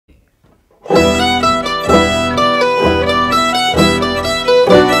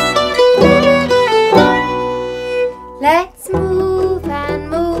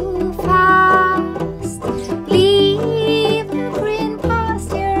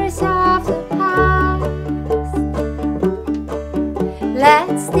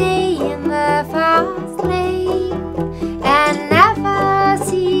Let's stay in the fast lane and never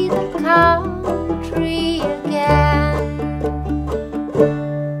see the country again.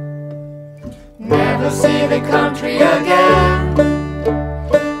 Never see the country again.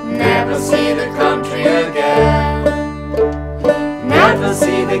 Never see the country again. Never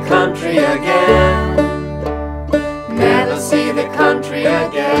see the country again. Never see the country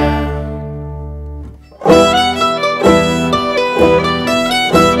again.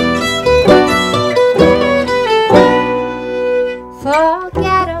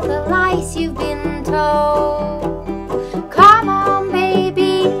 Forget all the lies you've been told. Come on,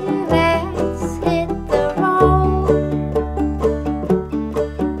 baby, let's hit the road.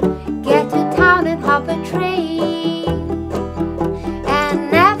 Get to town and hop a train and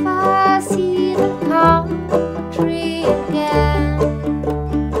never see the country again.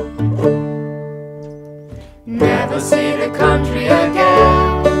 Never see the country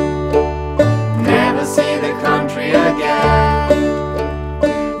again. Never see the country again.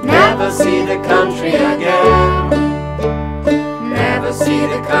 Never see the country again. Never see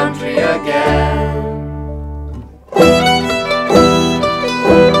the country again.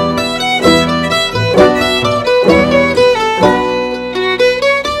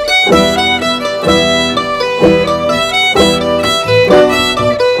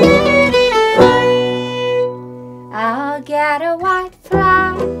 I'll get a white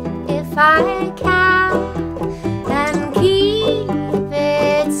flag if I can and keep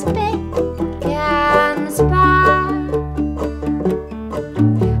it spick and span.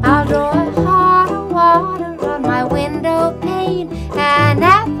 I'll draw a heart of water on my window pane and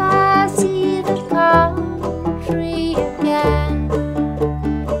never see the country again.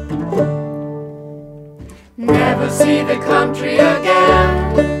 Never see the country again.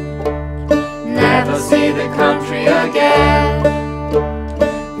 Never see the country again.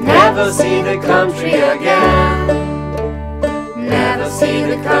 Never see the country again. Never see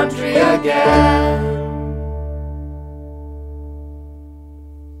the country again.